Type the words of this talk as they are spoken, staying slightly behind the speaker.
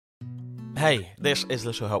Hey, this is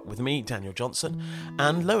Little Help with me, Daniel Johnson,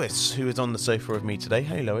 and Lois, who is on the sofa with me today.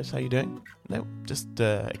 Hey Lois, how you doing? No, just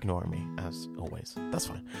ignoring me, as always. That's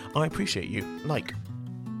fine. I appreciate you.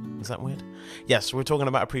 Is that weird? Yes, we're talking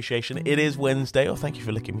about appreciation. It is Wednesday. Oh, thank you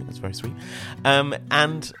for licking me. That's very sweet.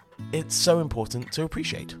 And it's so important to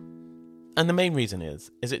appreciate. And the main reason is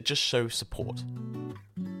it just shows support.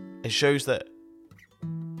 It shows that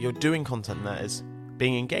you're doing content that is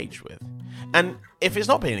being engaged with. And if it's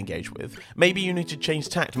not being engaged with, maybe you need to change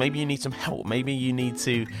tact. Maybe you need some help. Maybe you need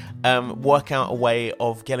to work out a way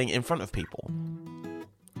of getting in front of people.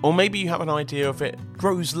 Or maybe you have an idea of it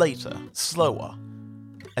grows later, slower,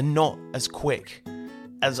 and not as quick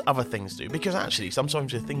as other things do. Because actually,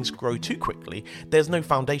 sometimes if things grow too quickly, there's no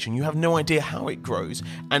foundation. You have no idea how it grows,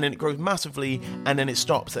 and then it grows massively, and then it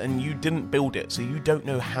stops, and you didn't build it, so you don't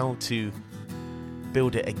know how to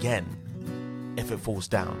build it again if it falls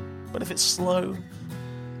down. But if it's slow,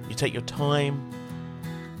 you take your time,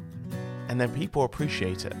 and then people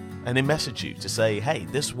appreciate it, and they message you to say, hey,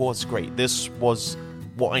 this was great, this was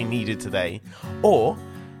what I needed today, or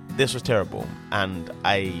this was terrible, and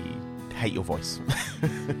I hate your voice.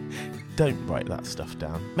 Don't write that stuff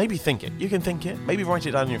down. Maybe think it. You can think it. Maybe write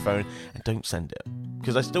it down on your phone, and don't send it.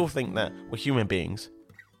 Because I still think that we're human beings,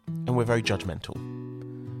 and we're very judgmental.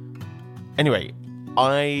 Anyway,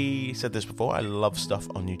 I said this before, I love stuff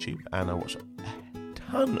on YouTube, and I watch a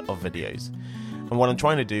ton of videos. And what I'm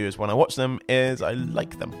trying to do is, when I watch them, is I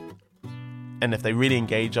like them. And if they really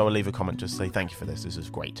engage, I will leave a comment just to say, thank you for this is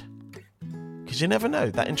great. Because you never know,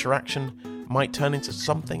 that interaction might turn into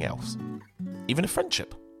something else. Even a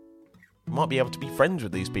friendship. You might be able to be friends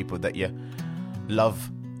with these people that you love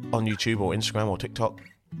on YouTube or Instagram or TikTok.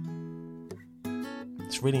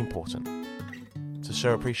 It's really important to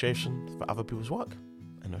show appreciation for other people's work,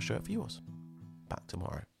 and I'll show it for yours. Back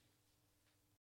tomorrow.